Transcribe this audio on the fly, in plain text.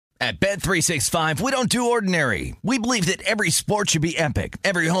At Bet365, we don't do ordinary. We believe that every sport should be epic.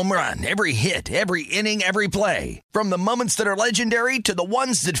 Every home run, every hit, every inning, every play. From the moments that are legendary to the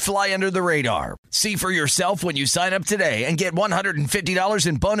ones that fly under the radar. See for yourself when you sign up today and get $150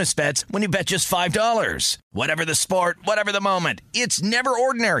 in bonus bets when you bet just $5. Whatever the sport, whatever the moment, it's never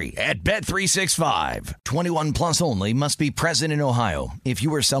ordinary at Bet365. 21 plus only. Must be present in Ohio. If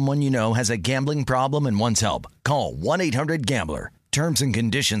you or someone you know has a gambling problem and wants help, call 1-800-GAMBLER. Terms and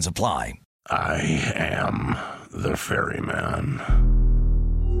conditions apply. I am the ferryman.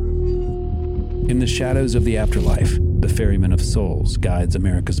 In the shadows of the afterlife, the ferryman of souls guides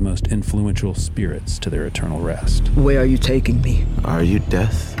America's most influential spirits to their eternal rest. Where are you taking me? Are you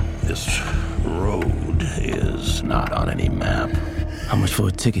death? This road is not on any map. How much for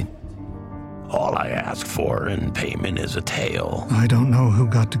a ticket? All I ask for in payment is a tale. I don't know who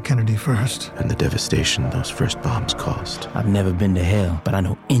got to Kennedy first. And the devastation those first bombs caused. I've never been to hell, but I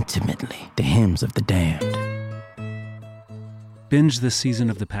know intimately the hymns of the damned. Binge this season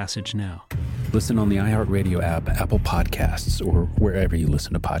of The Passage now. Listen on the iHeartRadio app, Apple Podcasts, or wherever you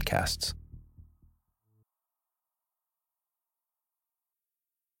listen to podcasts.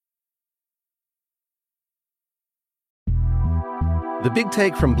 The Big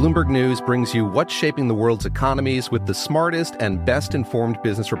Take from Bloomberg News brings you what's shaping the world's economies with the smartest and best-informed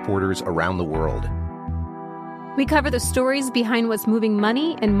business reporters around the world. We cover the stories behind what's moving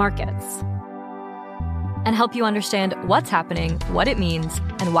money and markets, and help you understand what's happening, what it means,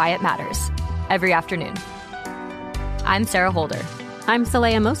 and why it matters every afternoon. I'm Sarah Holder. I'm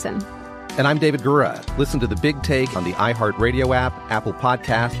Saleha Mohsin. And I'm David Gura. Listen to The Big Take on the iHeartRadio app, Apple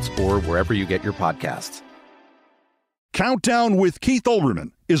Podcasts, or wherever you get your podcasts. Countdown with Keith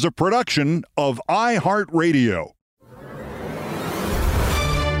Olbermann is a production of iHeartRadio.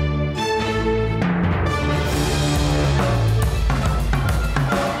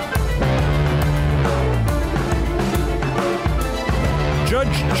 Judge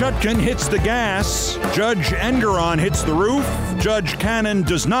Chutkan hits the gas. Judge Engeron hits the roof. Judge Cannon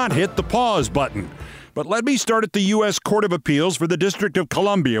does not hit the pause button. But let me start at the U.S. Court of Appeals for the District of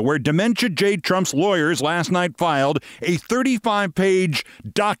Columbia, where Dementia J. Trump's lawyers last night filed a 35-page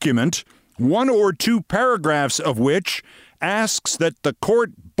document, one or two paragraphs of which asks that the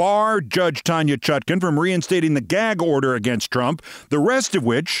court bar Judge Tanya Chutkan from reinstating the gag order against Trump, the rest of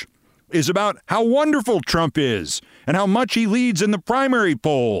which is about how wonderful Trump is and how much he leads in the primary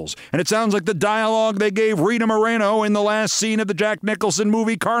polls. And it sounds like the dialogue they gave Rita Moreno in the last scene of the Jack Nicholson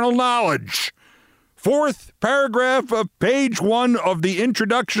movie Carnal Knowledge. Fourth paragraph of page 1 of the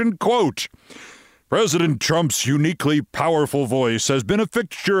introduction, quote, President Trump's uniquely powerful voice has been a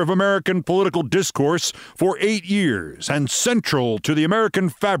fixture of American political discourse for 8 years and central to the American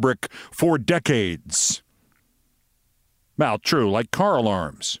fabric for decades. Well, true, like car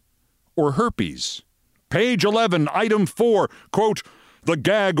alarms or herpes. Page 11, item 4, quote, the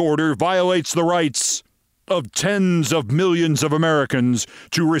gag order violates the rights of tens of millions of Americans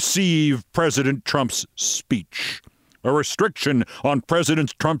to receive President Trump's speech. A restriction on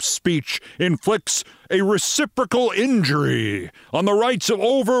President Trump's speech inflicts a reciprocal injury on the rights of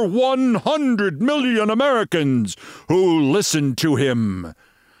over 100 million Americans who listen to him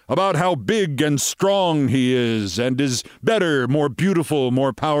about how big and strong he is and is better, more beautiful,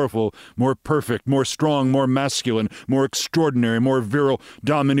 more powerful, more perfect, more strong, more masculine, more extraordinary, more virile,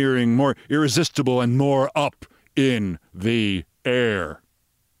 domineering, more irresistible, and more up in the air.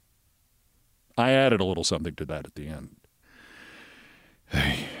 I added a little something to that at the end.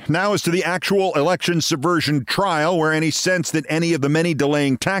 Now as to the actual election subversion trial, where any sense that any of the many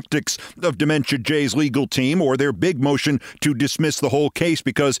delaying tactics of Dementia J's legal team or their big motion to dismiss the whole case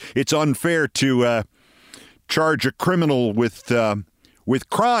because it's unfair to charge a criminal with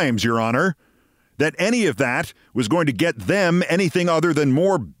crimes, Your Honor, that any of that was going to get them anything other than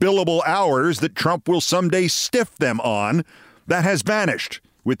more billable hours that Trump will someday stiff them on, that has vanished,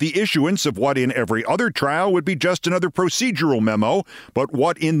 with the issuance of what in every other trial would be just another procedural memo, but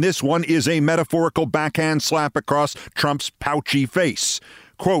what in this one is a metaphorical backhand slap across Trump's pouchy face.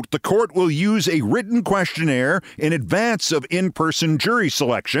 Quote, the court will use a written questionnaire in advance of in-person jury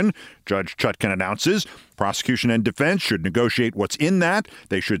selection, Judge Chutkan announces. Prosecution and defense should negotiate what's in that.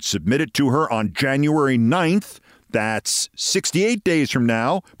 They should submit it to her on January 9th. That's 68 days from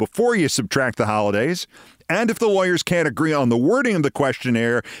now, before you subtract the holidays. And if the lawyers can't agree on the wording of the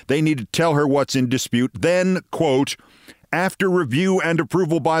questionnaire, they need to tell her what's in dispute. Then, quote, After review and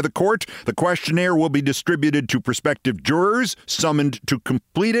approval by the court, the questionnaire will be distributed to prospective jurors summoned to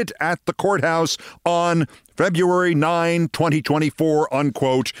complete it at the courthouse on February 9, 2024,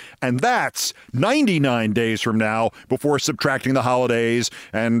 unquote. And that's 99 days from now before subtracting the holidays.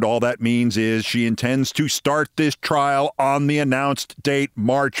 And all that means is she intends to start this trial on the announced date,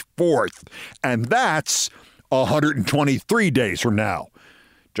 March 4th. And that's 123 days from now.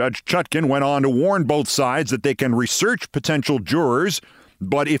 Judge Chutkan went on to warn both sides that they can research potential jurors,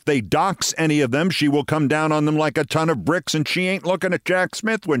 but if they dox any of them, she will come down on them like a ton of bricks, and she ain't looking at Jack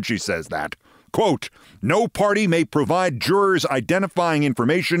Smith when she says that. Quote, no party may provide jurors identifying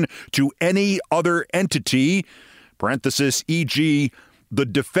information to any other entity, parenthesis, e.g., the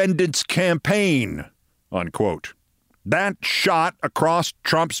defendant's campaign, unquote. That shot across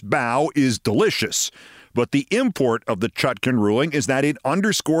Trump's bow is delicious. But the import of the Chutkan ruling is that it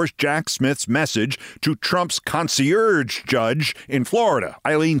underscores Jack Smith's message to Trump's concierge judge in Florida,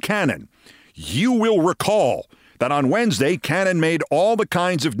 Eileen Cannon. You will recall that on Wednesday, Cannon made all the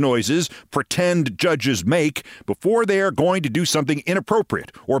kinds of noises pretend judges make before they are going to do something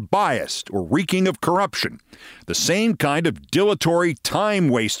inappropriate or biased or reeking of corruption. The same kind of dilatory time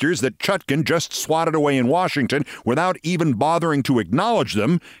wasters that Chutkan just swatted away in Washington without even bothering to acknowledge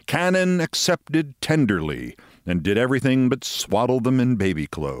them, Cannon accepted tenderly and did everything but swaddle them in baby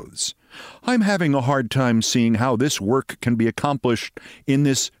clothes. I'm having a hard time seeing how this work can be accomplished in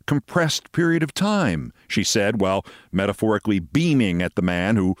this compressed period of time, she said, while metaphorically beaming at the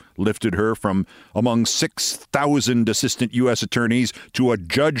man who lifted her from among 6,000 assistant U.S. attorneys to a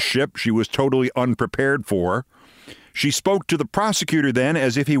judgeship she was totally unprepared for. She spoke to the prosecutor then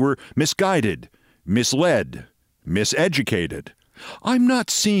as if he were misguided, misled, miseducated. I'm not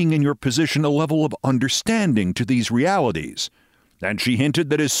seeing in your position a level of understanding to these realities. And she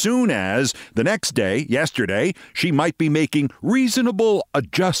hinted that as soon as the next day, yesterday, she might be making reasonable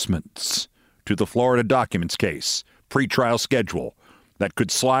adjustments to the Florida documents case, pretrial schedule, that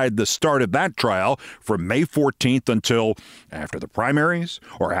could slide the start of that trial from May 14th until after the primaries,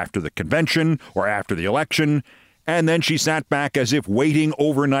 or after the convention, or after the election. And then she sat back as if waiting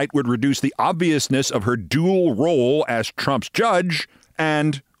overnight would reduce the obviousness of her dual role as Trump's judge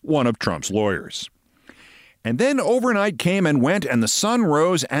and one of Trump's lawyers. And then overnight came and went, and the sun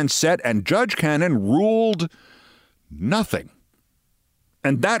rose and set, and Judge Cannon ruled nothing.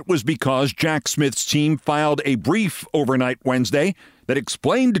 And that was because Jack Smith's team filed a brief overnight Wednesday that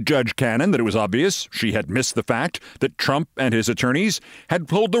explained to Judge Cannon that it was obvious she had missed the fact that Trump and his attorneys had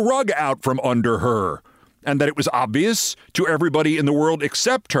pulled the rug out from under her, and that it was obvious to everybody in the world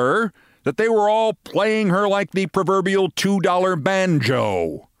except her that they were all playing her like the proverbial $2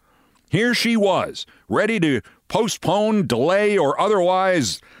 banjo. Here she was, ready to postpone, delay, or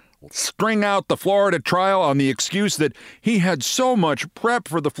otherwise string out the Florida trial on the excuse that he had so much prep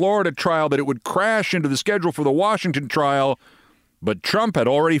for the Florida trial that it would crash into the schedule for the Washington trial. But Trump had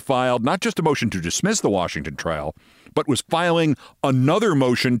already filed not just a motion to dismiss the Washington trial, but was filing another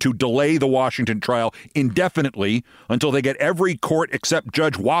motion to delay the Washington trial indefinitely until they get every court except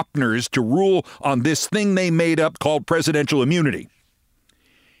Judge Wapner's to rule on this thing they made up called presidential immunity.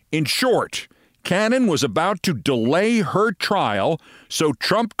 In short, Cannon was about to delay her trial so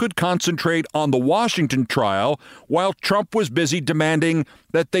Trump could concentrate on the Washington trial while Trump was busy demanding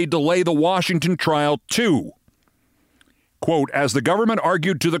that they delay the Washington trial too. Quote, as the government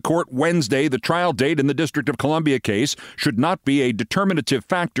argued to the court Wednesday, the trial date in the District of Columbia case should not be a determinative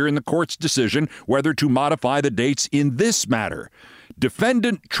factor in the court's decision whether to modify the dates in this matter.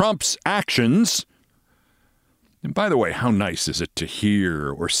 Defendant Trump's actions... And by the way, how nice is it to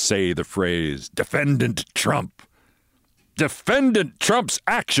hear or say the phrase, Defendant Trump? Defendant Trump's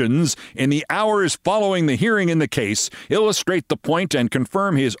actions in the hours following the hearing in the case illustrate the point and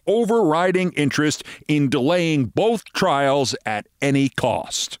confirm his overriding interest in delaying both trials at any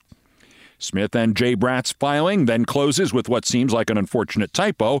cost. Smith and J. Bratt's filing then closes with what seems like an unfortunate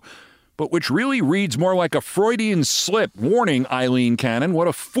typo, but which really reads more like a Freudian slip warning Eileen Cannon what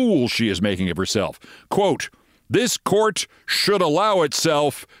a fool she is making of herself. Quote, this court should allow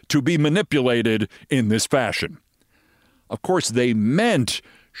itself to be manipulated in this fashion. Of course, they meant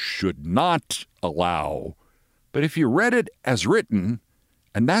should not allow. But if you read it as written,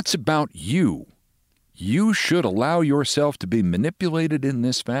 and that's about you, you should allow yourself to be manipulated in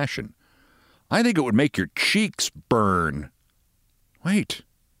this fashion. I think it would make your cheeks burn. Wait,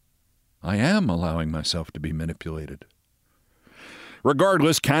 I am allowing myself to be manipulated.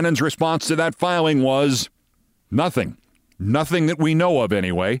 Regardless, Cannon's response to that filing was... nothing. Nothing that we know of,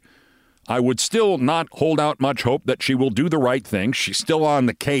 anyway. I would still not hold out much hope that she will do the right thing. She's still on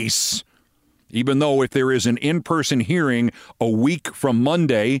the case. Even though if there is an in-person hearing a week from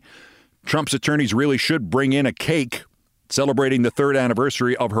Monday, Trump's attorneys really should bring in a cake celebrating the third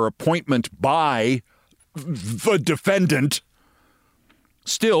anniversary of her appointment by the defendant.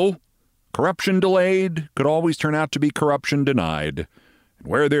 Still, corruption delayed could always turn out to be corruption denied. And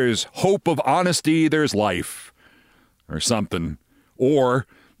where there's hope of honesty, there's life. Or something. Or,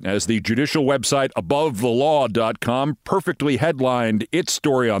 as the judicial website AboveTheLaw.com perfectly headlined its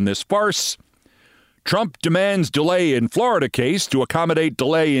story on this farce, Trump demands delay in Florida case to accommodate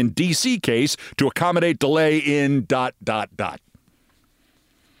delay in D.C. case to accommodate delay in ...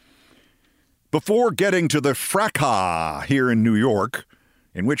 Before getting to the fracas here in New York,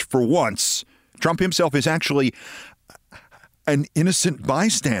 in which for once Trump himself is actually an innocent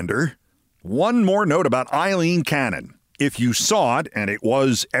bystander, one more note about Eileen Cannon. If you saw it, and it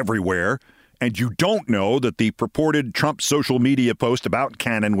was everywhere, and you don't know that the purported Trump social media post about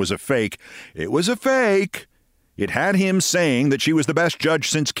Cannon was a fake, it was a fake. It had him saying that she was the best judge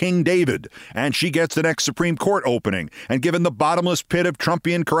since King David, and she gets the next Supreme Court opening. And given the bottomless pit of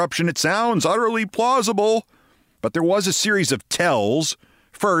Trumpian corruption, it sounds utterly plausible. But there was a series of tells.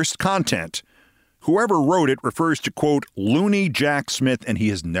 First, content. Whoever wrote it refers to, quote, loony Jack Smith, and he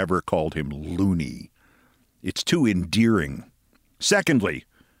has never called him loony. It's too endearing. Secondly,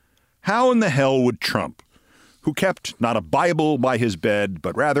 how in the hell would Trump, who kept not a Bible by his bed,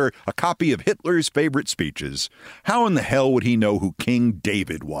 but rather a copy of Hitler's favorite speeches, how in the hell would he know who King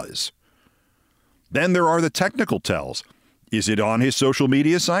David was? Then there are the technical tells. Is it on his social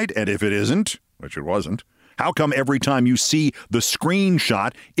media site? And if it isn't, which it wasn't, how come every time you see the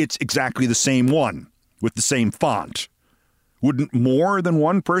screenshot, it's exactly the same one with the same font? Wouldn't more than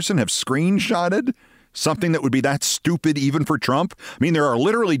one person have screenshotted something that would be that stupid even for Trump? I mean, there are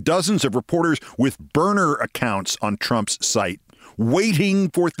literally dozens of reporters with burner accounts on Trump's site waiting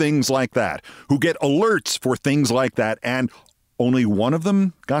for things like that, who get alerts for things like that, and only one of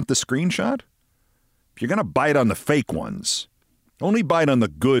them got the screenshot? If you're going to bite on the fake ones, only bite on the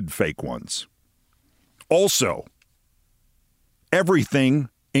good fake ones. Also, everything,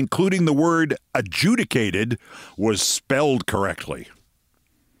 including the word adjudicated, was spelled correctly.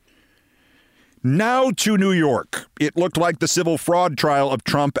 Now to New York. It looked like the civil fraud trial of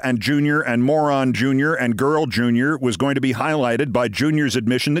Trump and Jr. and Moron Jr. and Girl Jr. was going to be highlighted by Jr.'s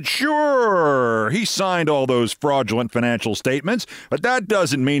admission that, sure, he signed all those fraudulent financial statements, but that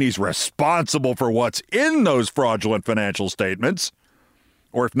doesn't mean he's responsible for what's in those fraudulent financial statements.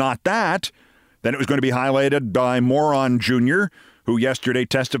 Or if not that, then it was going to be highlighted by Moron Jr., who yesterday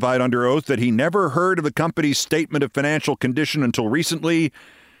testified under oath that he never heard of the company's statement of financial condition until recently.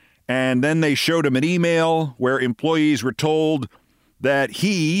 And then they showed him an email where employees were told that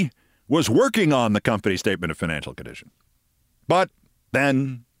he was working on the company statement of financial condition. But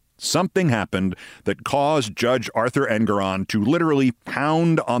then something happened that caused Judge Arthur Engoron to literally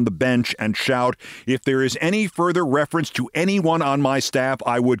pound on the bench and shout, if there is any further reference to anyone on my staff,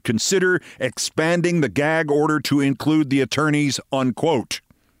 I would consider expanding the gag order to include the attorneys, unquote.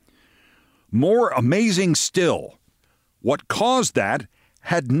 More amazing still, what caused that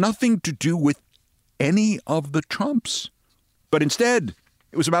had nothing to do with any of the Trumps. But instead,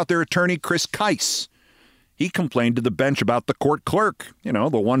 it was about their attorney, Chris Keiss. He complained to the bench about the court clerk, the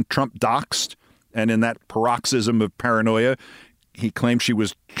one Trump doxed. And in that paroxysm of paranoia, he claimed she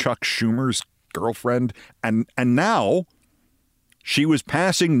was Chuck Schumer's girlfriend. And now she was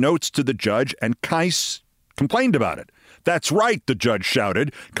passing notes to the judge, and Keiss complained about it. That's right, the judge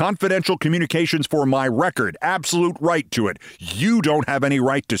shouted. Confidential communications for my record. Absolute right to it. You don't have any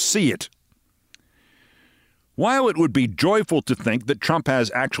right to see it. While it would be joyful to think that Trump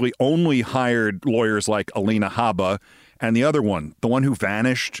has actually only hired lawyers like Alina Habba and the other one, the one who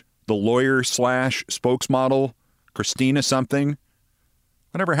vanished, the lawyer/spokesmodel, Christina something,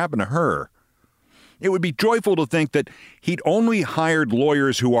 whatever happened to her? It would be joyful to think that he'd only hired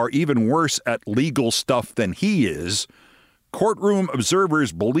lawyers who are even worse at legal stuff than he is. Courtroom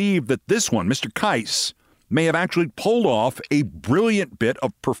observers believe that this one, Mr. Keiss, may have actually pulled off a brilliant bit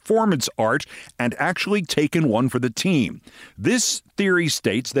of performance art and actually taken one for the team. This theory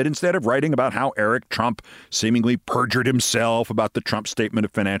states that instead of writing about how Eric Trump seemingly perjured himself about the Trump statement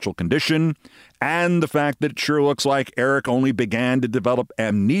of financial condition and the fact that it sure looks like Eric only began to develop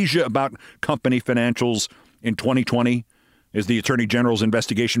amnesia about company financials in 2020 as the Attorney General's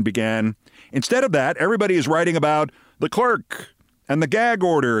investigation began, instead of that, everybody is writing about the clerk and the gag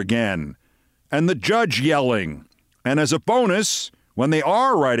order again, and the judge yelling. And as a bonus, when they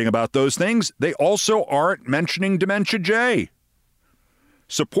are writing about those things, they also aren't mentioning Dementia J.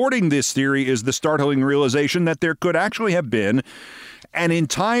 Supporting this theory is the startling realization that there could actually have been An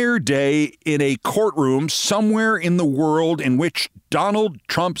entire day in a courtroom somewhere in the world in which Donald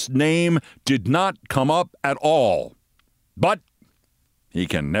Trump's name did not come up at all. But he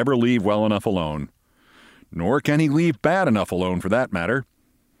can never leave well enough alone. Nor can he leave bad enough alone, for that matter.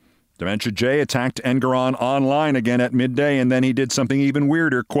 Dementia J attacked Engoron online again at midday, and then he did something even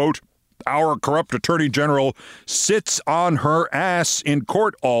weirder. Quote, "Our corrupt attorney general sits on her ass in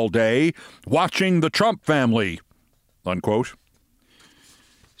court all day watching the Trump family." Unquote.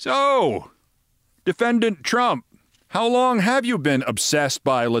 So, Defendant Trump, how long have you been obsessed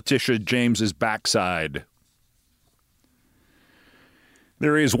by Letitia James's backside?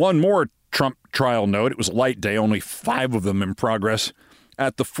 There is one more Trump trial note. It was a light day, only 5 of them in progress.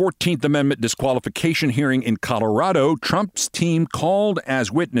 At the 14th Amendment disqualification hearing in Colorado, Trump's team called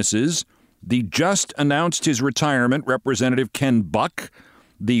as witnesses the just announced his retirement Representative Ken Buck,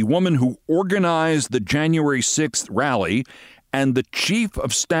 the woman who organized the January 6th rally, and the chief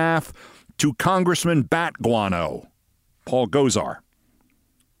of staff to Congressman Bat Guano, Paul Gosar.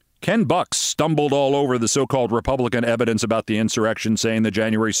 Ken Buck stumbled all over the so-called Republican evidence about the insurrection, saying the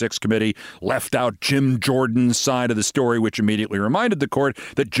January 6th committee left out Jim Jordan's side of the story, which immediately reminded the court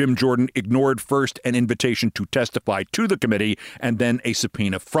that Jim Jordan ignored first an invitation to testify to the committee and then a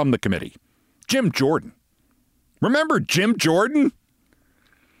subpoena from the committee. Jim Jordan. Remember Jim Jordan?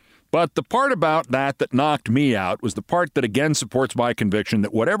 But the part about that knocked me out was the part that again supports my conviction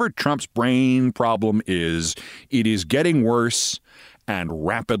that whatever Trump's brain problem is, it is getting worse, and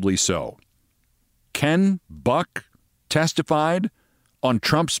rapidly so. Ken Buck testified on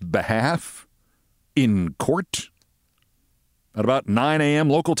Trump's behalf in court at about 9 a.m.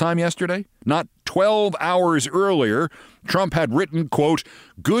 local time yesterday. Not 12 hours earlier, Trump had written, quote,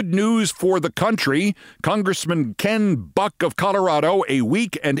 "Good news for the country. Congressman Ken Buck of Colorado, a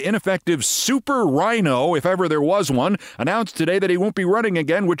weak and ineffective super rhino, if ever there was one, announced today that he won't be running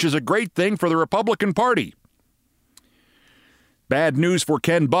again, which is a great thing for the Republican Party." Bad news for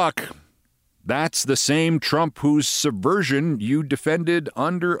Ken Buck. That's the same Trump whose subversion you defended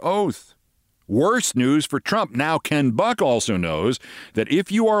under oath. Worse news for Trump. Now Ken Buck also knows that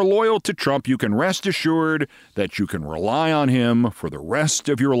if you are loyal to Trump, you can rest assured that you can rely on him for the rest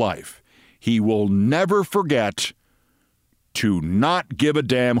of your life. He will never forget to not give a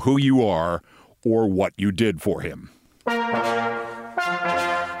damn who you are or what you did for him.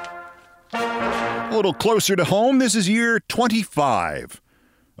 A little closer to home, this is year 25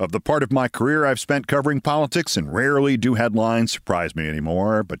 of the part of my career I've spent covering politics, and rarely do headlines surprise me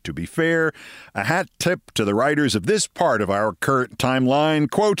anymore. But to be fair, a hat tip to the writers of this part of our current timeline.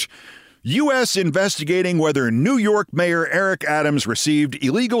 Quote, U.S. investigating whether New York Mayor Eric Adams received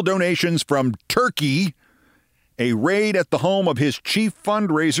illegal donations from Turkey. A raid at the home of his chief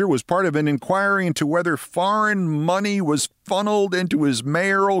fundraiser was part of an inquiry into whether foreign money was funneled into his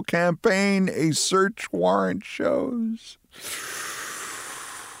mayoral campaign, a search warrant shows.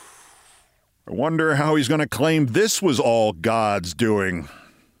 I wonder how he's going to claim this was all God's doing.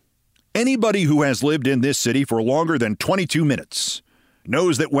 Anybody who has lived in this city for longer than 22 minutes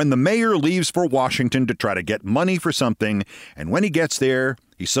knows that when the mayor leaves for Washington to try to get money for something, and when he gets there,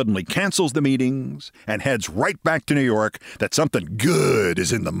 he suddenly cancels the meetings and heads right back to New York, that something good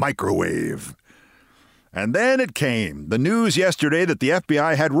is in the microwave. And then it came, the news yesterday that the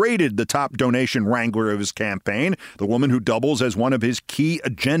FBI had raided the top donation wrangler of his campaign, the woman who doubles as one of his key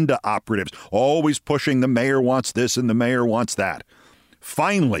agenda operatives, always pushing the mayor wants this and the mayor wants that.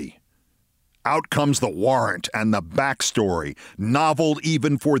 Finally, out comes the warrant and the backstory, novel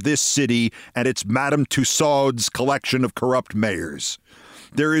even for this city and its Madame Tussauds collection of corrupt mayors.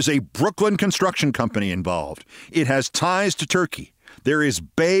 There is a Brooklyn construction company involved. It has ties to Turkey. There is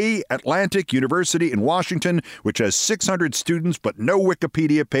Bay Atlantic University in Washington, which has 600 students but no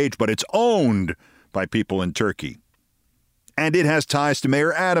Wikipedia page, but it's owned by people in Turkey. And it has ties to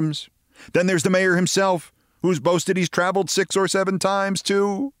Mayor Adams. Then there's the mayor himself, who's boasted he's traveled 6 or 7 times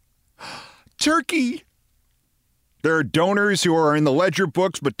to Turkey. There are donors who are in the ledger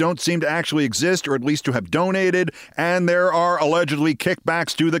books but don't seem to actually exist, or at least to have donated. And there are allegedly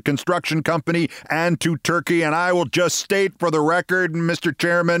kickbacks to the construction company and to Turkey. And I will just state for the record, Mr.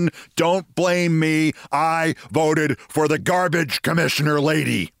 Chairman, don't blame me. I voted for the garbage commissioner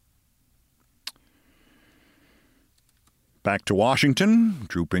lady. Back to Washington,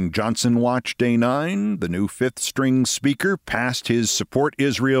 Drooping Johnson watch day 9. The new 5th-string speaker passed his support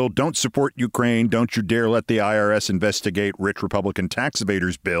Israel, don't support Ukraine, don't you dare let the IRS investigate rich Republican tax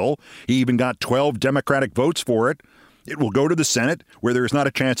evaders bill. He even got 12 Democratic votes for it. It will go to the Senate, where there is not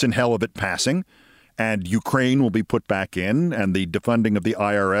a chance in hell of it passing. And Ukraine will be put back in, and the defunding of the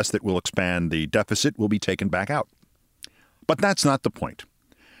IRS that will expand the deficit will be taken back out. But that's not the point.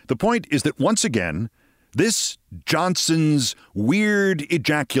 The point is that once again, this Johnson's weird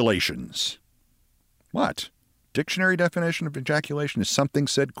ejaculations. What? Dictionary definition of ejaculation is something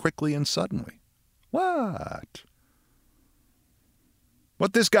said quickly and suddenly. What?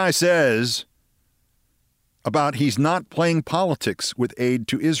 What this guy says about he's not playing politics with aid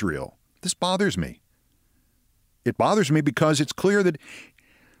to Israel, this bothers me. It bothers me because it's clear that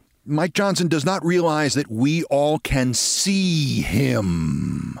Mike Johnson does not realize that we all can see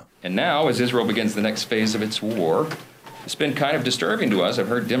him. And now, as Israel begins the next phase of its war, it's been kind of disturbing to us. I've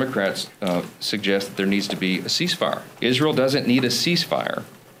heard Democrats suggest that there needs to be a ceasefire. Israel doesn't need a ceasefire.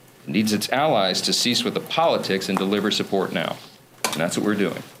 It needs its allies to cease with the politics and deliver support now. And that's what we're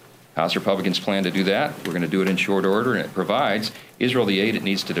doing. House Republicans plan to do that. We're going to do it in short order, and it provides Israel the aid it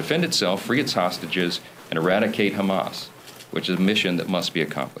needs to defend itself, free its hostages, and eradicate Hamas, which is a mission that must be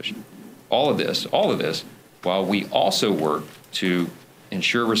accomplished. All of this, while we also work to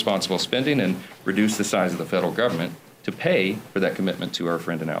ensure responsible spending and reduce the size of the federal government to pay for that commitment to our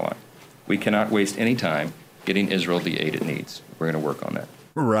friend and ally. We cannot waste any time getting Israel the aid it needs. We're going to work on that.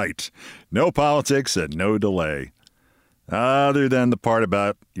 Right. No politics and no delay. Other than the part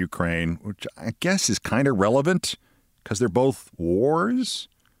about Ukraine, which I guess is kind of relevant because they're both wars.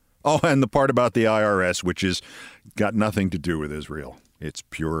 Oh, and the part about the IRS, which has got nothing to do with Israel. It's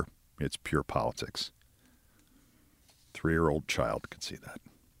pure politics. 3-year-old child could see that.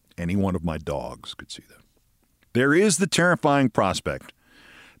 Any one of my dogs could see that. There is the terrifying prospect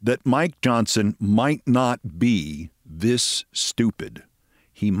that Mike Johnson might not be this stupid.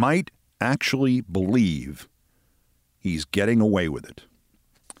 He might actually believe he's getting away with it.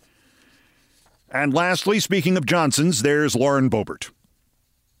 And lastly, speaking of Johnsons, there's Lauren Boebert.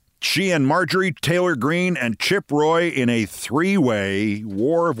 She and Marjorie Taylor Greene and Chip Roy in a 3-way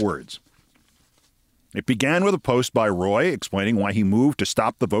war of words. It began with a post by Roy explaining why he moved to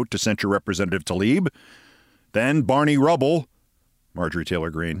stop the vote to censure Representative Tlaib. Then Barney Rubble, Marjorie Taylor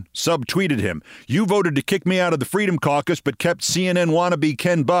Greene, subtweeted him. You voted to kick me out of the Freedom Caucus, but kept CNN wannabe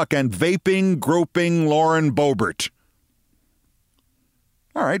Ken Buck and vaping, groping Lauren Boebert.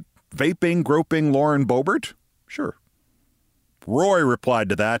 All right, vaping, groping Lauren Boebert? Sure. Roy replied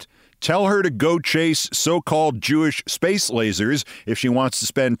to that. Tell her to go chase so-called Jewish space lasers if she wants to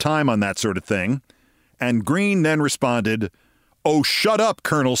spend time on that sort of thing. And Greene then responded, oh, shut up,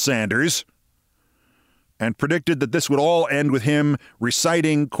 Colonel Sanders, and predicted that this would all end with him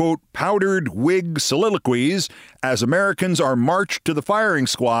reciting, quote, powdered wig soliloquies as Americans are marched to the firing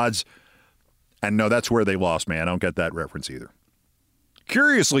squads. And no, that's where they lost me. I don't get that reference either.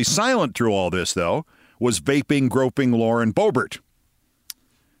 Curiously silent through all this, though, was vaping, groping Lauren Boebert.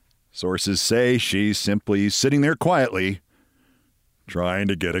 Sources say she's simply sitting there quietly, trying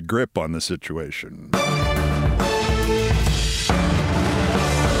to get a grip on the situation.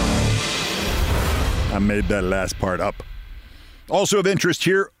 I made that last part up. Also of interest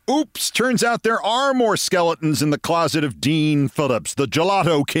here, oops, turns out there are more skeletons in the closet of Dean Phillips, the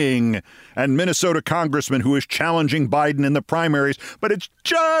Gelato King, and Minnesota congressman who is challenging Biden in the primaries, but it's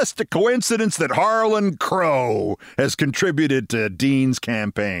just a coincidence that Harlan Crow has contributed to Dean's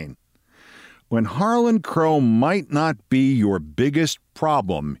campaign. When Harlan Crow might not be your biggest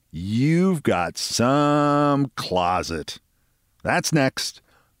problem, you've got some closet. That's next.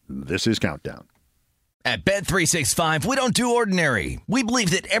 This is Countdown. At Bet365, we don't do ordinary. We believe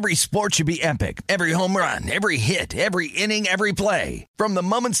that every sport should be epic. Every home run, every hit, every inning, every play. From the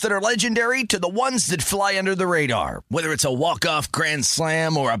moments that are legendary to the ones that fly under the radar. Whether it's a walk-off grand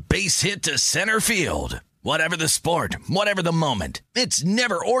slam or a base hit to center field. Whatever the sport, whatever the moment. It's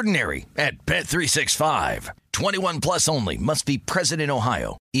never ordinary at Bet365. 21 plus only. Must be present in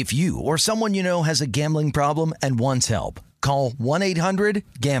Ohio. If you or someone you know has a gambling problem and wants help, call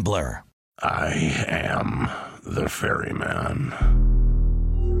 1-800-GAMBLER. I am the ferryman.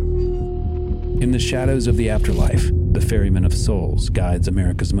 In the shadows of the afterlife, the ferryman of souls guides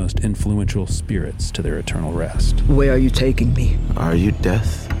America's most influential spirits to their eternal rest. Where are you taking me? Are you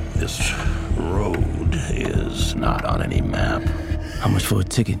death? This road is not on any map. How much for a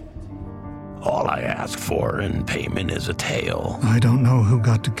ticket? All I ask for in payment is a tale. I don't know who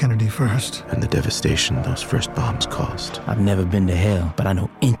got to Kennedy first. And the devastation those first bombs caused. I've never been to hell, but I know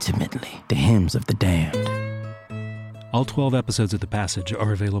intimately the hymns of the damned. All 12 episodes of The Passage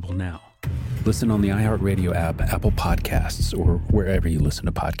are available now. Listen on the iHeartRadio app, Apple Podcasts, or wherever you listen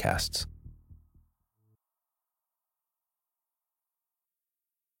to podcasts.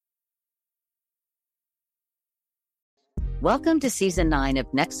 Welcome to Season 9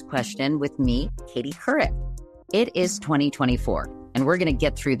 of Next Question with me, Katie Couric. It is 2024. And we're going to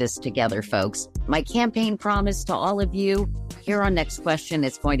get through this together, folks. My campaign promise to all of you here on Next Question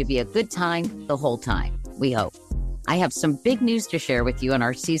is going to be a good time the whole time, we hope. I have some big news to share with you in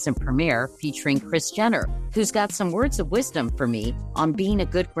our season premiere featuring Kris Jenner, who's got some words of wisdom for me on being a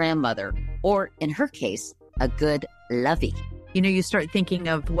good grandmother, or in her case, a good lovey. You know, you start thinking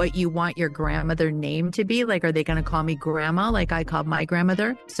of what you want your grandmother name to be. Like, are they going to call me grandma like I called my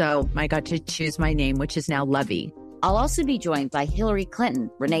grandmother? So I got to choose my name, which is now Lovey. I'll also be joined by Hillary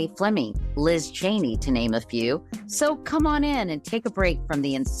Clinton, Renee Fleming, Liz Cheney, to name a few. So come on in and take a break from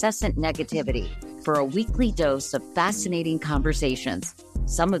the incessant negativity for a weekly dose of fascinating conversations.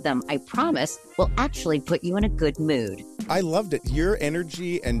 Some of them, I promise, will actually put you in a good mood. I loved it. Your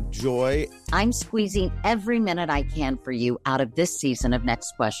energy and joy. I'm squeezing every minute I can for you out of this season of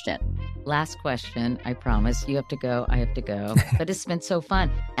Next Question. Last question, I promise. You have to go, I have to go. But it's been so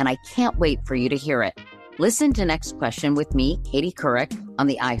fun, and I can't wait for you to hear it. Listen to Next Question with me, Katie Couric, on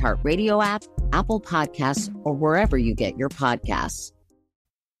the iHeartRadio app, Apple Podcasts, or wherever you get your podcasts.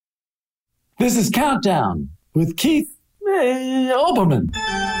 This is Countdown with Keith Olbermann.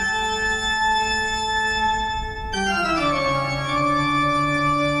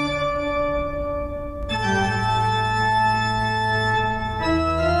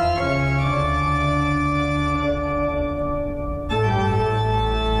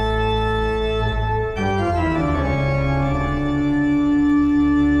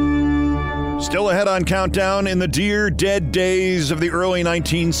 Still ahead on Countdown in the dear dead days of the early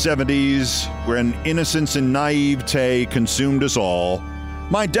 1970s, when innocence and naivete consumed us all.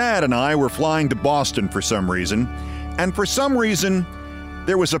 My dad and I were flying to Boston for some reason, and for some reason,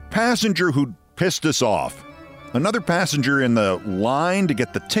 there was a passenger who pissed us off. Another passenger in the line to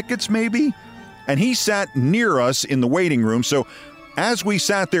get the tickets, maybe? And he sat near us in the waiting room, so as we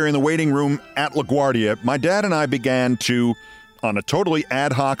sat there in the waiting room at LaGuardia, my dad and I began to, on a totally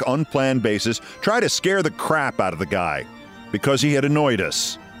ad hoc, unplanned basis, try to scare the crap out of the guy because he had annoyed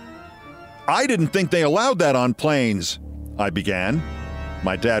us. I didn't think they allowed that on planes, I began.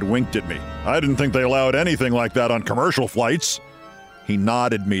 My dad winked at me. I didn't think they allowed anything like that on commercial flights. He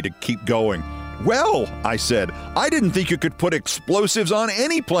nodded me to keep going. Well, I said, I didn't think you could put explosives on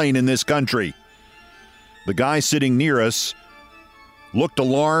any plane in this country. The guy sitting near us looked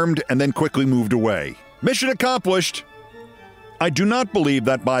alarmed and then quickly moved away. Mission accomplished. I do not believe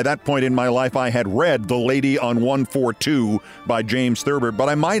that by that point in my life I had read The Lady on 142 by James Thurber, but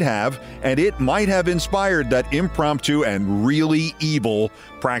I might have, and it might have inspired that impromptu and really evil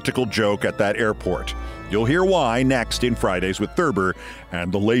practical joke at that airport. You'll hear why next in Fridays with Thurber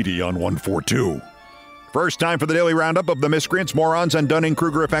and The Lady on 142. First time for the daily roundup of the miscreants, morons, and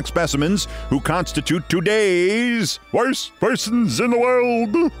Dunning-Kruger effect specimens who constitute today's worst persons in the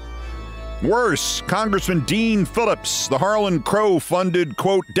world. Worse, Congressman Dean Phillips, the Harlan Crow-funded,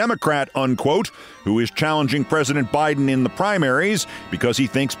 quote, Democrat, unquote, who is challenging President Biden in the primaries because he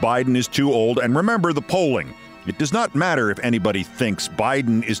thinks Biden is too old. And remember the polling. It does not matter if anybody thinks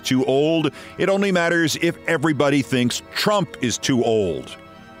Biden is too old. It only matters if everybody thinks Trump is too old.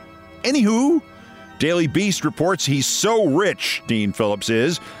 Anywho, Daily Beast reports he's so rich, Dean Phillips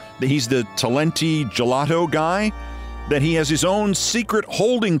is, that he's the Talenti Gelato guy, that he has his own secret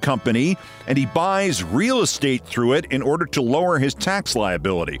holding company and he buys real estate through it in order to lower his tax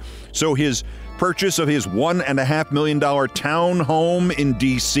liability. So his purchase of his $1.5 million town home in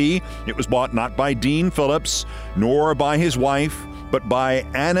D.C., it was bought not by Dean Phillips nor by his wife, but by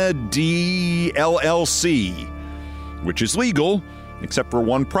Anna D. LLC, which is legal, except for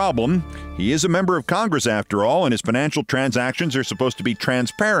one problem. He is a member of Congress after all, and his financial transactions are supposed to be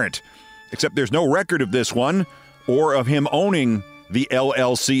transparent, except there's no record of this one or of him owning the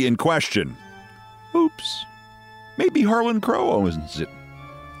LLC in question. Oops. Maybe Harlan Crow owns it.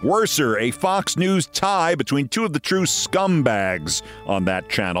 Worser, a Fox News tie between two of the true scumbags on that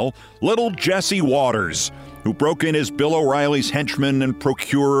channel, little Jesse Waters, who broke in as Bill O'Reilly's henchman and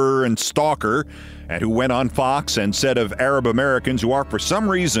procurer and stalker, and who went on Fox and said of Arab Americans who are for some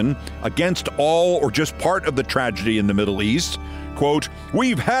reason against all or just part of the tragedy in the Middle East, quote,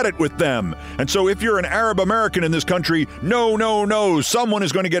 we've had it with them. And so if you're an Arab American in this country, no, someone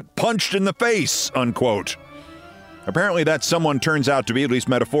is going to get punched in the face, unquote. Apparently that someone turns out to be, at least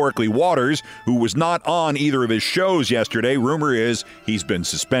metaphorically, Waters, who was not on either of his shows yesterday. Rumor is he's been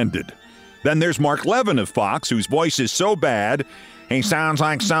suspended. Then there's Mark Levin of Fox, whose voice is so bad, he sounds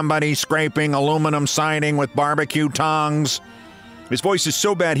like somebody scraping aluminum siding with barbecue tongs. His voice is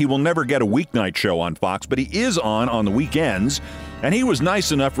so bad he will never get a weeknight show on Fox, but he is on the weekends. And he was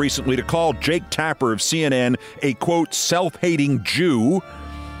nice enough recently to call Jake Tapper of CNN a, quote, self-hating Jew,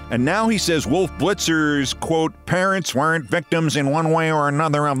 And now he says Wolf Blitzer's, quote, parents weren't victims in one way or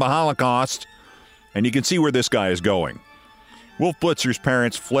another of the Holocaust. And you can see where this guy is going. Wolf Blitzer's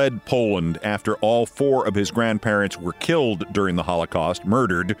parents fled Poland after all 4 of his grandparents were killed during the Holocaust,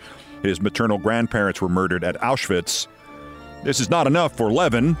 murdered. His maternal grandparents were murdered at Auschwitz. This is not enough for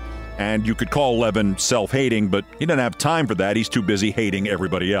Levin, and you could call Levin self-hating, but he doesn't have time for that. He's too busy hating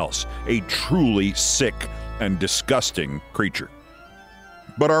everybody else. A truly sick and disgusting creature.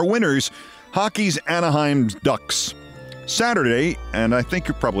 But our winners, hockey's Anaheim Ducks. Saturday, and I think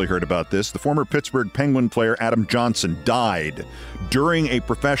you probably heard about this, the former Pittsburgh Penguin player Adam Johnson died during a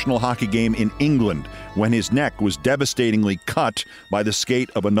professional hockey game in England when his neck was devastatingly cut by the skate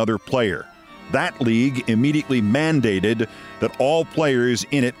of another player. That league immediately mandated that all players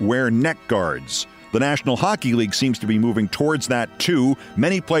in it wear neck guards. The National Hockey League seems to be moving towards that too.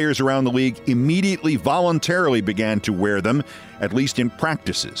 Many players around the league immediately voluntarily began to wear them, at least in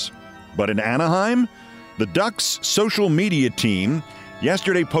practices. But in Anaheim, the Ducks' social media team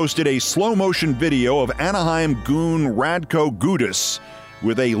yesterday posted a slow-motion video of Anaheim goon Radko Gudas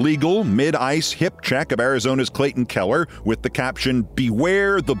with a legal mid-ice hip check of Arizona's Clayton Keller with the caption,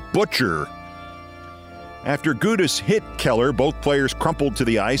 "Beware the Butcher." After Gudas hit Keller, both players crumpled to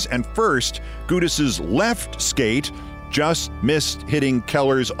the ice, and first, Gudas's left skate just missed hitting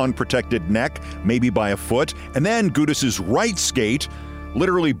Keller's unprotected neck, maybe by a foot, and then Gudas's right skate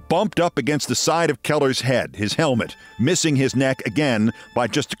literally bumped up against the side of Keller's head, his helmet, missing his neck again by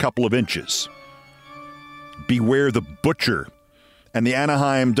just a couple of inches. Beware the Butcher. And the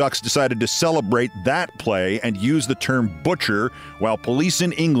Anaheim Ducks decided to celebrate that play and use the term butcher, while police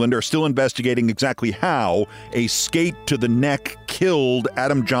in England are still investigating exactly how a skate to the neck killed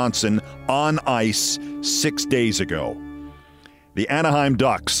Adam Johnson on ice 6 days ago. The Anaheim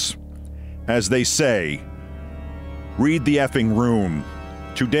Ducks, as they say, read the effing room.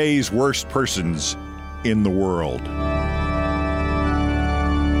 Today's worst persons in the world.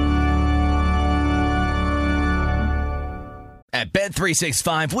 At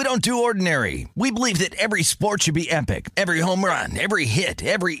Bet365, we don't do ordinary. We believe that every sport should be epic. Every home run, every hit,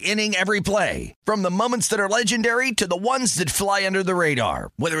 every inning, every play. From the moments that are legendary to the ones that fly under the radar.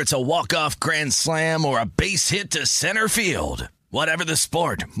 Whether it's a walk-off grand slam or a base hit to center field. Whatever the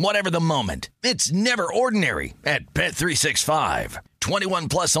sport, whatever the moment, it's never ordinary at Bet365. 21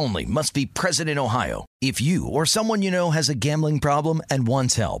 plus only. Must be present in Ohio. If you or someone you know has a gambling problem and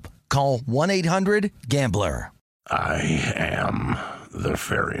wants help, call 1-800-GAMBLER. I am the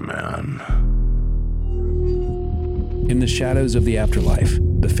ferryman. In the shadows of the afterlife,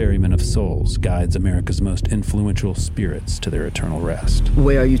 the ferryman of souls guides America's most influential spirits to their eternal rest.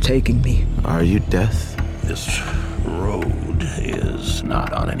 Where are you taking me? Are you death? This road is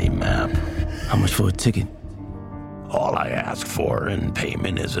not on any map. How much for a ticket? All I ask for in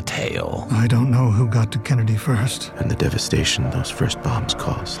payment is a tale. I don't know who got to Kennedy first. And the devastation those first bombs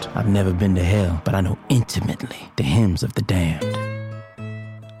caused. I've never been to hell, but I know intimately the hymns of the damned.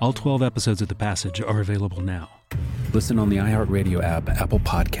 All 12 episodes of The Passage are available now. Listen on the iHeartRadio app, Apple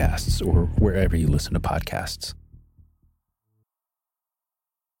Podcasts, or wherever you listen to podcasts.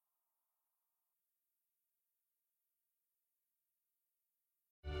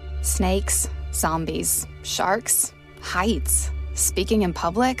 Snakes, zombies, sharks, heights, speaking in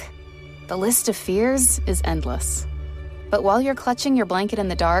public. The list of fears is endless. But while you're clutching your blanket in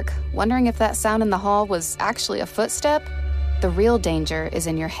the dark, wondering if that sound in the hall was actually a footstep, the real danger is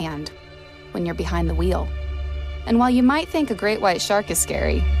in your hand, when you're behind the wheel. And while you might think a great white shark is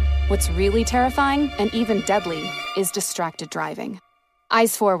scary, what's really terrifying and even deadly is distracted driving.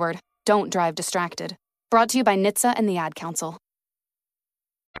 Eyes forward, don't drive distracted. Brought to you by NHTSA and the Ad Council.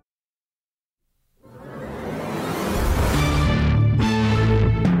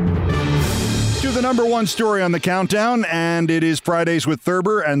 The number one story on the countdown, and it is Fridays with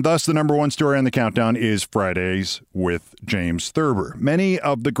Thurber, and thus the number one story on the countdown is Fridays with James Thurber. Many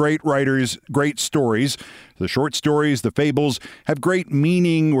of the great writers' great stories, the short stories, the fables, have great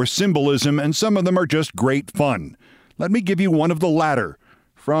meaning or symbolism, and some of them are just great fun. Let me give you one of the latter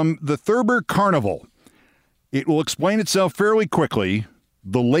from the Thurber Carnival. It will explain itself fairly quickly.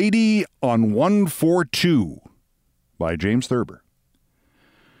 The Lady on 142 by James Thurber.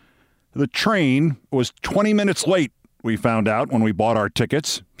 The train was 20 minutes late, we found out when we bought our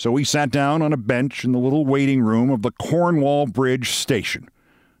tickets, so we sat down on a bench in the little waiting room of the Cornwall Bridge station.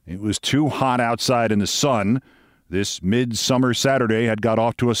 It was too hot outside in the sun. This midsummer Saturday had got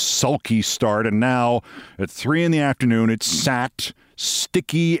off to a sulky start, and now, at 3 p.m, it sat,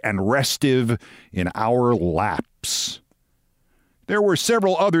 sticky and restive, in our laps. There were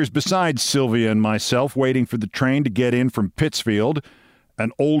several others besides Sylvia and myself waiting for the train to get in from Pittsfield.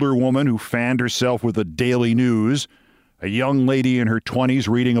 an older woman who fanned herself with the Daily News, a young lady in her 20s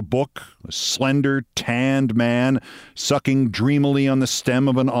reading a book, a slender, tanned man sucking dreamily on the stem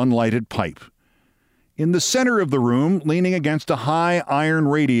of an unlighted pipe. In the center of the room, leaning against a high iron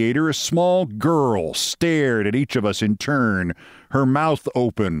radiator, a small girl stared at each of us in turn, her mouth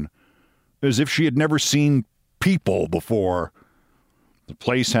open, as if she had never seen people before. The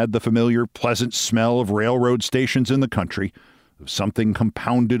place had the familiar, pleasant smell of railroad stations in the country, of something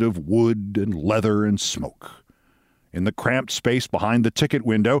compounded of wood and leather and smoke. In the cramped space behind the ticket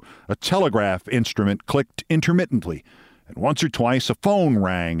window, a telegraph instrument clicked intermittently, and once or twice a phone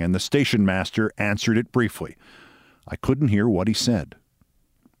rang and the station master answered it briefly. I couldn't hear what he said.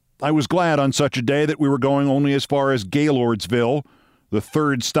 I was glad on such a day that we were going only as far as Gaylordsville, the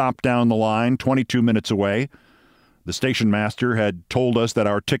third stop down the line, 22 minutes away. The station master had told us that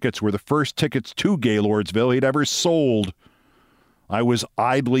our tickets were the first tickets to Gaylordsville he'd ever sold. I was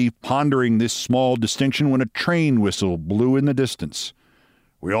idly pondering this small distinction when a train whistle blew in the distance.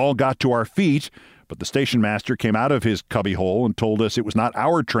 We all got to our feet, but the station master came out of his cubbyhole and told us it was not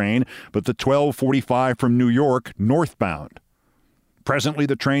our train, but the 12:45 from New York, northbound. Presently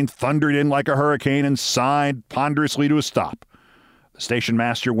the train thundered in like a hurricane and sighed ponderously to a stop. The station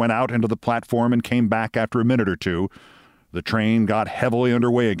master went out into the platform and came back after a minute or two. The train got heavily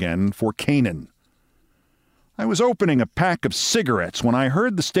underway again for Canaan. I was opening a pack of cigarettes when I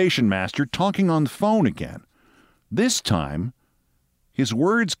heard the station master talking on the phone again. This time, his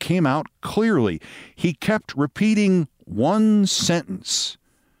words came out clearly. He kept repeating one sentence.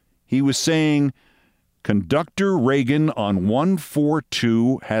 He was saying, "Conductor Reagan on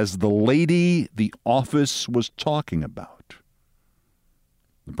 142 has the lady the office was talking about."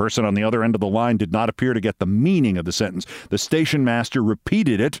 The person on the other end of the line did not appear to get the meaning of the sentence. The station master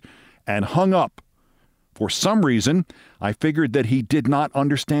repeated it and hung up. For some reason, I figured that he did not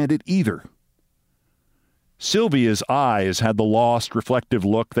understand it either. Sylvia's eyes had the lost, reflective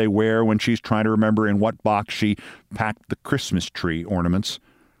look they wear when she's trying to remember in what box she packed the Christmas tree ornaments.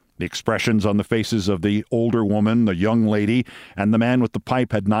 The expressions on the faces of the older woman, the young lady, and the man with the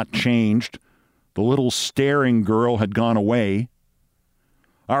pipe had not changed. The little staring girl had gone away.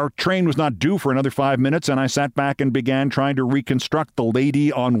 Our train was not due for another 5 minutes, and I sat back and began trying to reconstruct the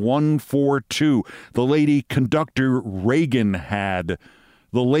lady on 142, the lady Conductor Reagan had,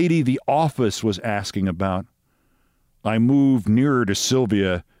 the lady the office was asking about. I moved nearer to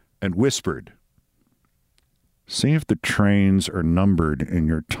Sylvia and whispered, "See if the trains are numbered in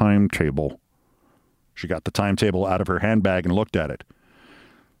your timetable." She got the timetable out of her handbag and looked at it.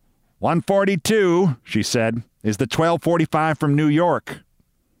 142, she said, is the 12:45 from New York.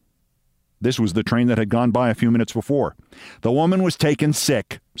 This was the train that had gone by a few minutes before. "The woman was taken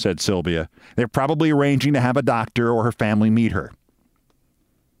sick," said Sylvia. "They're probably arranging to have a doctor or her family meet her."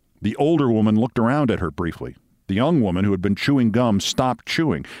 The older woman looked around at her briefly. The young woman who had been chewing gum stopped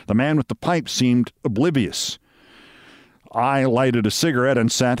chewing. The man with the pipe seemed oblivious. I lighted a cigarette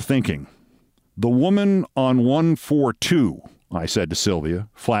and sat thinking. "The woman on 142, I said to Sylvia,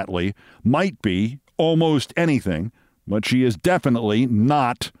 flatly, might be almost anything, but she is definitely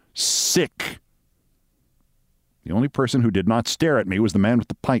not sick." The only person who did not stare at me was the man with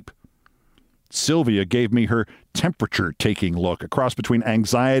the pipe. Sylvia gave me her temperature-taking look, a cross between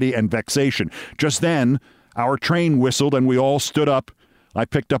anxiety and vexation. Just then, our train whistled and we all stood up. I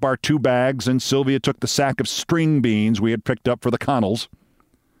picked up our 2 bags and Sylvia took the sack of string beans we had picked up for the Connells.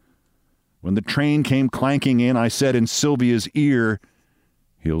 When the train came clanking in, I said in Sylvia's ear,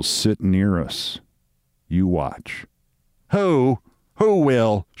 "He'll sit near us. You watch." "Who? Who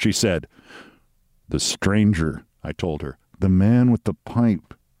will?" she said. "The stranger," I told her. "The man with the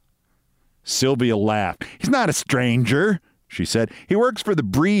pipe." Sylvia laughed. "He's not a stranger," she said. "He works for the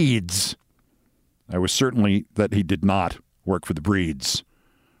Breeds." I was certain that he did not work for the Breeds.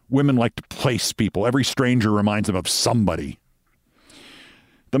 Women like to place people. Every stranger reminds them of somebody.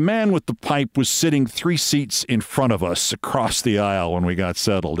 The man with the pipe was sitting 3 seats in front of us across the aisle when we got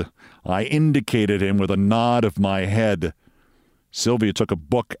settled. I indicated him with a nod of my head. Sylvia took a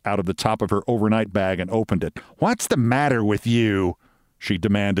book out of the top of her overnight bag and opened it. "What's the matter with you?" she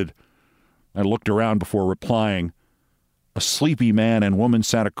demanded. I looked around before replying. A sleepy man and woman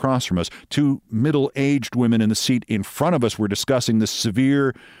sat across from us. 2 middle-aged women in the seat in front of us were discussing the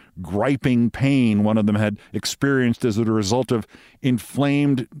severe, griping pain one of them had experienced as a result of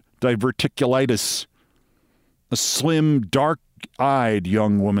inflamed diverticulitis. A slim, dark-eyed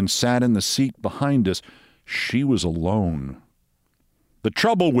young woman sat in the seat behind us. She was alone. "The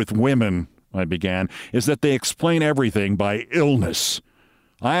trouble with women," I began, "is that they explain everything by illness.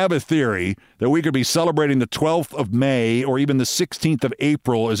 I have a theory that we could be celebrating the 12th of May or even the 16th of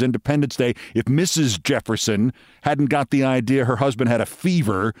April as Independence Day if Mrs. Jefferson hadn't got the idea her husband had a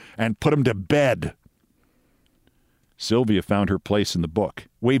fever and put him to bed. Sylvia found her place in the book.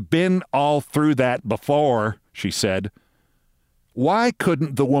 We've been all through that before, she said. Why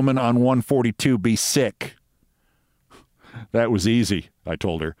couldn't the woman on 142 be sick? That was easy, I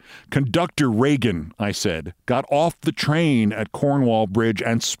told her. Conductor Reagan, I said, got off the train at Cornwall Bridge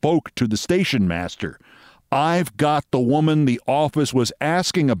and spoke to the station master. I've got the woman the office was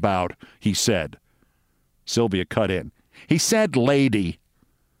asking about, he said. Sylvia cut in. He said lady.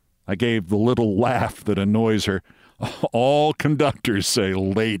 I gave the little laugh that annoys her. All conductors say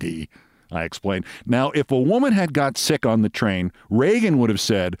lady, I explained. Now, if a woman had got sick on the train, Reagan would have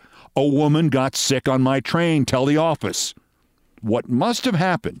said, a woman got sick on my train, tell the office. What must have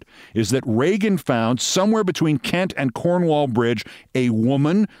happened is that Reagan found somewhere between Kent and Cornwall Bridge a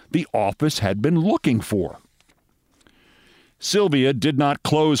woman the office had been looking for. Sylvia did not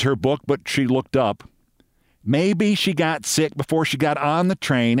close her book, but she looked up. Maybe she got sick before she got on the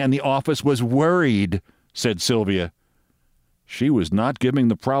train and the office was worried, said Sylvia. She was not giving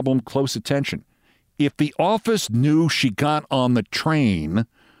the problem close attention. If the office knew she got on the train,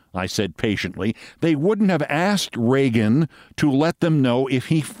 I said patiently, they wouldn't have asked Reagan to let them know if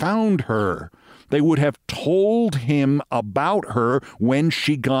he found her. They would have told him about her when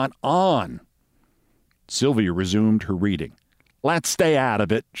she got on. Sylvia resumed her reading. Let's stay out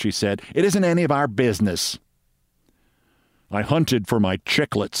of it, she said. It isn't any of our business. I hunted for my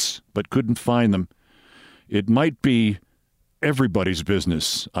chiclets, but couldn't find them. It might be everybody's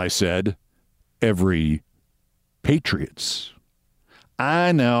business, I said. Every patriot's.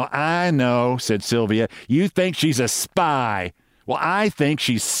 I know, said Sylvia. You think she's a spy. Well, I think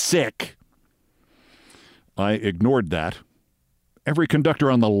she's sick. I ignored that. Every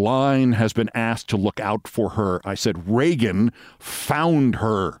conductor on the line has been asked to look out for her. I said, Reagan found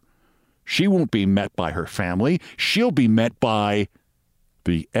her. She won't be met by her family. She'll be met by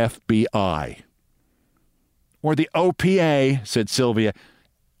the FBI. Or the OPA, said Sylvia.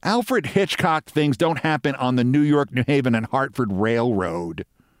 Alfred Hitchcock things don't happen on the New York, New Haven, and Hartford Railroad.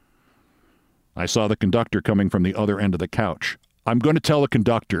 I saw the conductor coming from the other end of the couch. I'm going to tell the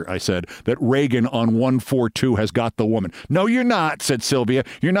conductor, I said, that Reagan on 142 has got the woman. No, you're not, said Sylvia.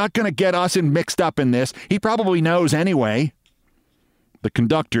 You're not going to get us mixed up in this. He probably knows anyway. The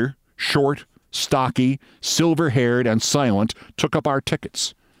conductor, short, stocky, silver-haired, and silent, took up our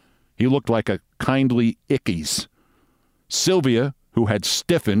tickets. He looked like a kindly Ickes. Sylvia, who had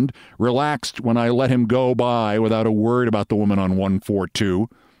stiffened, relaxed when I let him go by without a word about the woman on 142.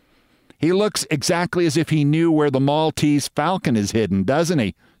 He looks exactly as if he knew where the Maltese falcon is hidden, doesn't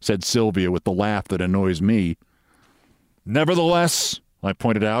he? Said Sylvia with the laugh that annoys me. Nevertheless, I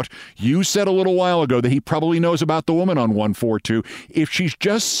pointed out, you said a little while ago that he probably knows about the woman on 142. If she's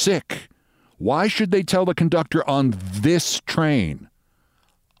just sick, why should they tell the conductor on this train?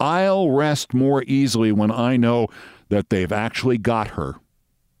 I'll rest more easily when I know that they've actually got her.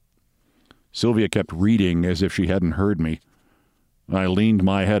 Sylvia kept reading as if she hadn't heard me. I leaned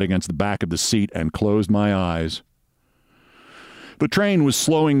my head against the back of the seat and closed my eyes. The train was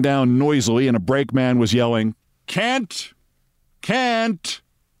slowing down noisily and a brakeman was yelling, Kent! Kent!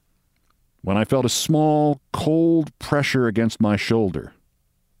 When I felt a small, cold pressure against my shoulder.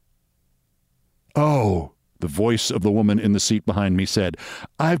 Oh, the voice of the woman in the seat behind me said,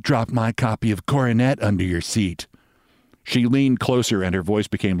 I've dropped my copy of Coronet under your seat. She leaned closer and her voice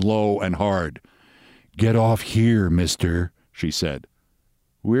became low and hard. Get off here, mister, she said.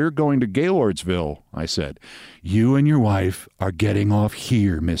 We're going to Gaylordsville, I said. You and your wife are getting off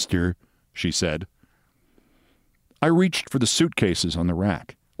here, mister, she said. I reached for the suitcases on the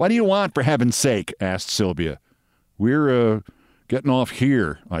rack. What do you want, for heaven's sake? Asked Sylvia. We're, getting off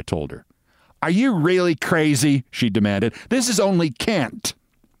here, I told her. Are you really crazy? She demanded. This is only Kent.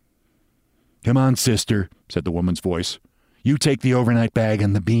 Come on, sister, said the woman's voice. You take the overnight bag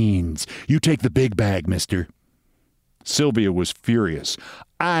and the beans. You take the big bag, mister. Sylvia was furious.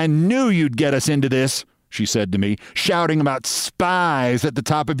 I knew you'd get us into this, she said to me, shouting about spies at the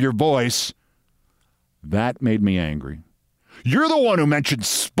top of your voice. That made me angry. You're the one who mentioned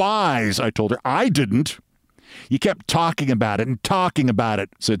spies, I told her. I didn't. You kept talking about it,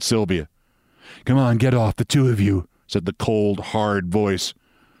 said Sylvia. Come on, get off, the two of you, said the cold, hard voice.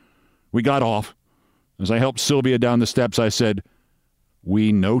 We got off. As I helped Sylvia down the steps, I said,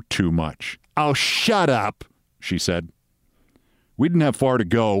 We know too much. Oh, shut up, she said. We didn't have far to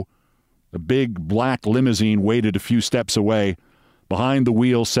go. A big black limousine waited a few steps away. Behind the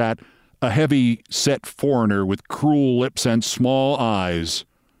wheel sat a heavy-set foreigner with cruel lips and small eyes.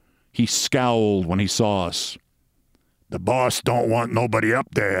 He scowled when he saw us. "The boss don't want nobody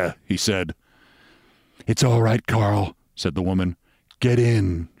up there," he said. "It's all right, Carl," said the woman. "Get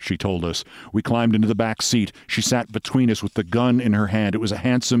in," she told us. We climbed into the back seat. She sat between us with the gun in her hand. It was a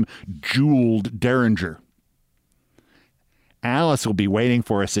handsome, jeweled Derringer. "Alice will be waiting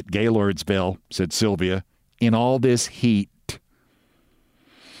for us at Gaylordsville," said Sylvia, "in all this heat."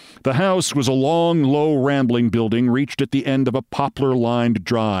 The house was a long, low, rambling building reached at the end of a poplar-lined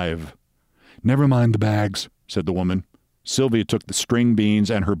drive. "Never mind the bags," said the woman. Sylvia took the string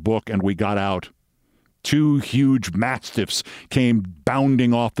beans and her book, and we got out. 2 huge mastiffs came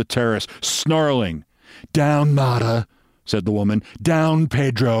bounding off the terrace, snarling. "Down, Nada," said the woman. "Down,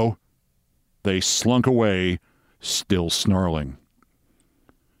 Pedro." They slunk away, still snarling.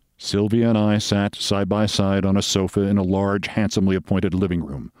 Sylvia and I sat side by side on a sofa in a large, handsomely appointed living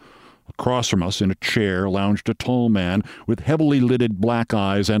room. Across from us, in a chair, lounged a tall man with heavily lidded black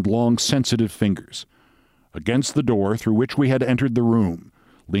eyes and long, sensitive fingers. Against the door through which we had entered the room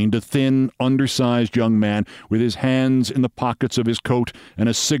leaned a thin, undersized young man with his hands in the pockets of his coat and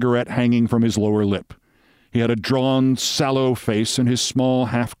a cigarette hanging from his lower lip. He had a drawn, sallow face, and his small,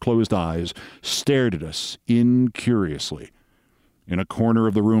 half-closed eyes stared at us incuriously. In a corner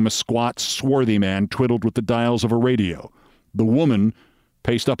of the room, a squat, swarthy man twiddled with the dials of a radio. The woman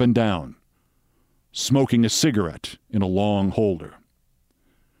paced up and down, smoking a cigarette in a long holder.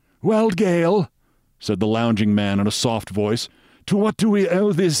 "Well, Gale," said the lounging man in a soft voice, "to what do we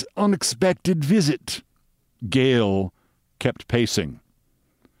owe this unexpected visit?" Gale kept pacing.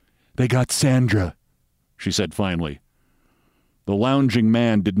 "They got Sandra," she said finally. The lounging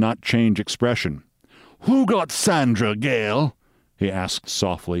man did not change expression. "Who got Sandra, Gale?" he asked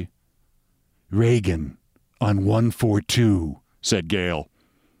softly. "Reagan, on 142, said Gale.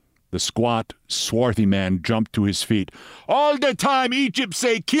 The squat, swarthy man jumped to his feet. "All the time Egypt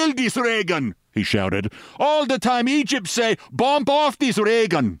say, kill this Reagan!" he shouted. "All the time Egypt say, bump off this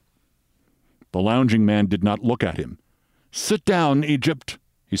Reagan!" The lounging man did not look at him. "Sit down, Egypt,"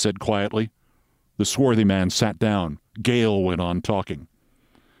 he said quietly. The swarthy man sat down. Gale went on talking.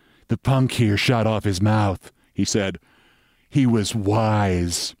 "The punk here shot off his mouth," he said. "He was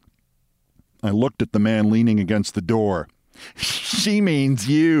wise." I looked at the man leaning against the door. "She means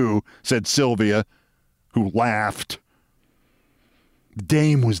you," said Sylvia, who laughed. "The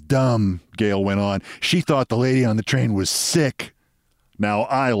dame was dumb," Gale went on. "She thought the lady on the train was sick." Now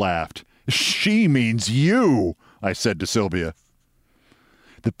I laughed. "She means you," I said to Sylvia.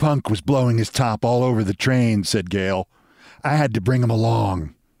 "The punk was blowing his top all over the train," said Gale. "I had to bring him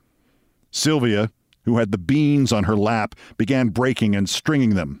along." Sylvia, who had the beans on her lap, began breaking and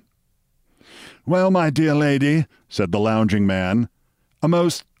stringing them. "Well, my dear lady," said the lounging man, "a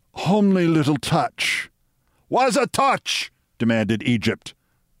most homely little touch." "What's a touch?" demanded Egypt.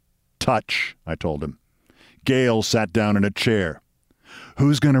 "Touch," I told him. Gale sat down in a chair.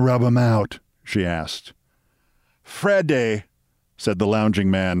 "Who's going to rub him out?" she asked. "Freddie," said the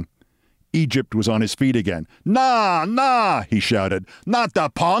lounging man. Egypt was on his feet again. Nah, he shouted. "Not the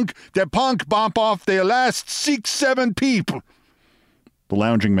punk. The punk bump off the last 6-7 people." The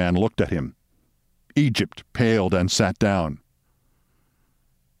lounging man looked at him. Egypt paled and sat down.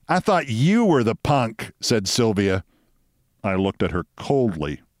 "I thought you were the punk," said Sylvia. I looked at her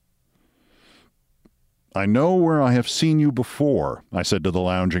coldly. "I know where I have seen you before," I said to the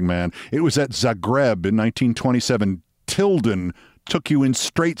lounging man. "It was at Zagreb in 1927. Tilden took you in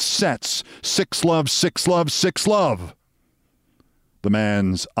straight sets. 6-love, 6-love, 6-love." The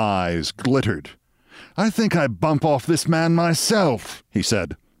man's eyes glittered. "I think I'd bump off this man myself," he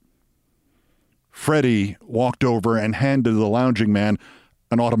said. Freddie walked over and handed the lounging man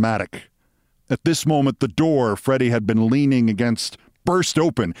an automatic. At this moment, the door Freddie had been leaning against burst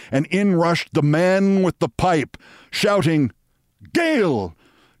open, and in rushed the man with the pipe, shouting, "Gale!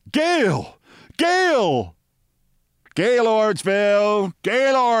 Gale! Gale!" "Gaylordsville!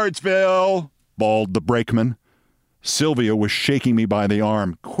 Gaylordsville!" bawled the brakeman. Sylvia was shaking me by the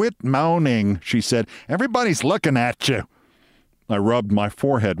arm. "Quit moaning," she said. "Everybody's looking at you." I rubbed my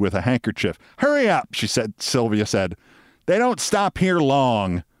forehead with a handkerchief. "Hurry up," Sylvia said. "They don't stop here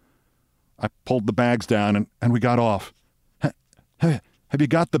long." I pulled the bags down and we got off. Have you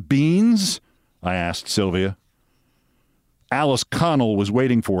got the beans?" I asked Sylvia. Alice Connell was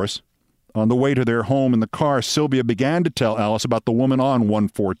waiting for us. On the way to their home in the car, Sylvia began to tell Alice about the woman on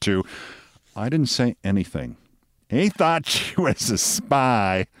 142. I didn't say anything. "He thought she was a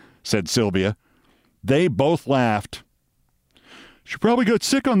spy," said Sylvia. They both laughed. "She probably got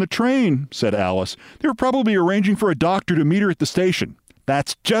sick on the train," said Alice. "They were probably arranging for a doctor to meet her at the station."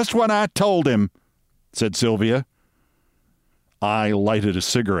 "That's just what I told him," said Sylvia. I lighted a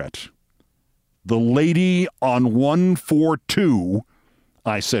cigarette. The lady on 142,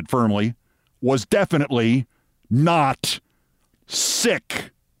 I said firmly, was definitely not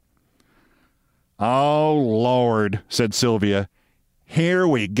sick. Oh, Lord, said Sylvia. Here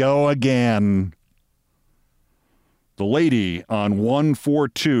we go again. The Lady on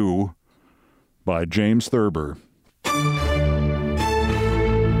 142 by James Thurber.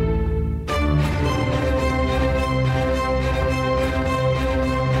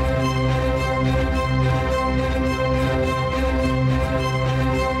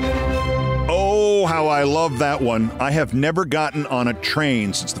 Oh, how I love that one. I have never gotten on a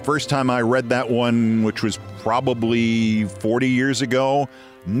train since the first time I read that one, which was probably 40 years ago.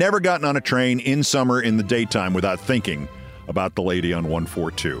 Never gotten on a train in summer in the daytime without thinking about the lady on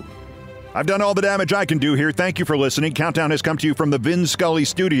 142. I've done all the damage I can do here. Thank you for listening. Countdown has come to you from the Vin Scully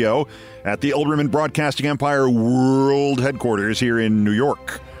studio at the Olbermann Broadcasting Empire World Headquarters here in New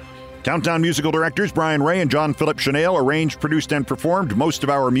York. Countdown musical directors Brian Ray and John Philip Chanel arranged, produced, and performed most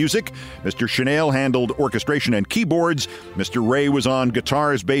of our music. Mr. Chanel handled orchestration and keyboards. Mr. Ray was on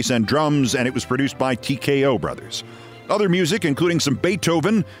guitars, bass, and drums, and it was produced by TKO Brothers. Other music, including some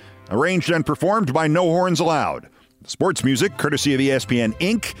Beethoven, arranged and performed by No Horns Allowed. Sports music, courtesy of ESPN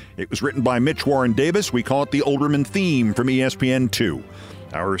Inc. It was written by Mitch Warren Davis. We call it the Olbermann theme from ESPN2.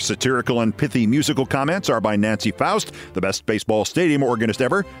 Our satirical and pithy musical comments are by Nancy Faust, the best baseball stadium organist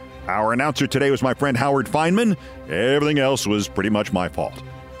ever. Our announcer today was my friend Howard Feynman. Everything else was pretty much my fault.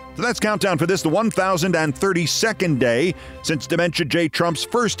 So that's Countdown for this, the 1,032nd day since Dementia J. Trump's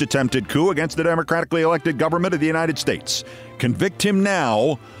first attempted coup against the democratically elected government of the United States. Convict him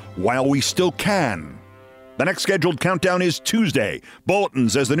now while we still can. The next scheduled countdown is Tuesday.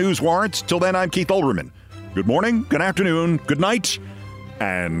 Bulletins as the news warrants. Till then, I'm Keith Olbermann. Good morning, good afternoon, good night,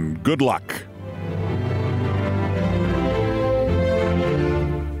 and good luck.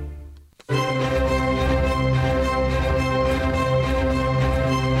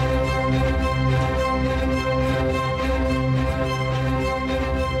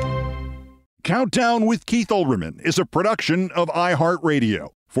 Countdown with Keith Olbermann is a production of iHeartRadio.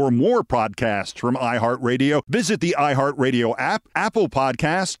 For more podcasts from iHeartRadio, visit the iHeartRadio app, Apple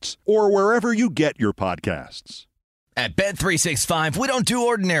Podcasts, or wherever you get your podcasts. At Bet365, we don't do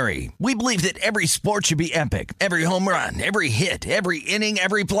ordinary. We believe that every sport should be epic. Every home run, every hit, every inning,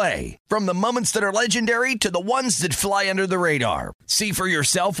 every play. From the moments that are legendary to the ones that fly under the radar. See for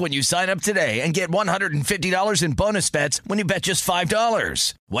yourself when you sign up today and get $150 in bonus bets when you bet just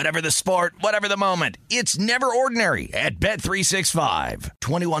 $5. Whatever the sport, whatever the moment, it's never ordinary at Bet365.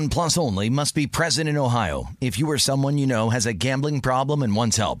 21 plus only. Must be present in Ohio. If you or someone you know has a gambling problem and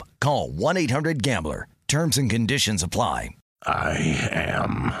wants help, call 1-800-GAMBLER. Terms and conditions apply. I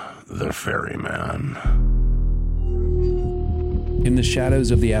am the ferryman. In the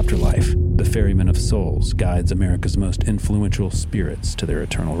shadows of the afterlife, the ferryman of souls guides America's most influential spirits to their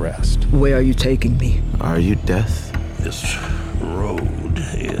eternal rest. Where are you taking me? Are you death? This road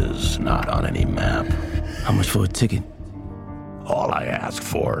is not on any map. How much for a ticket? All I ask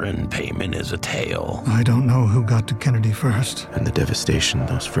for in payment is a tale. I don't know who got to Kennedy first. And the devastation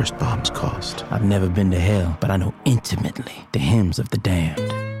those first bombs caused. I've never been to hell, but I know intimately the hymns of the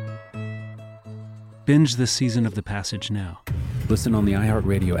damned. Binge this season of The Passage now. Listen on the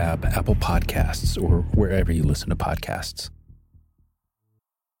iHeartRadio app, Apple Podcasts, or wherever you listen to podcasts.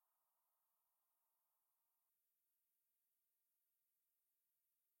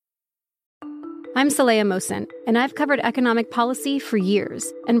 I'm Saleha Mohsen, and I've covered economic policy for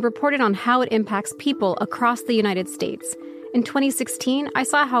years and reported on how it impacts people across the United States. In 2016, I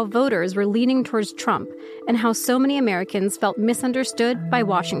saw how voters were leaning towards Trump and how so many Americans felt misunderstood by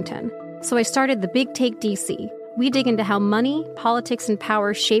Washington. So I started The Big Take DC. We dig into how money, politics, and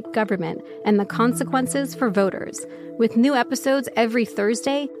power shape government and the consequences for voters. With new episodes every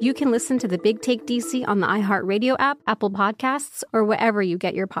Thursday, you can listen to The Big Take DC on the iHeartRadio app, Apple Podcasts, or wherever you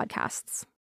get your podcasts.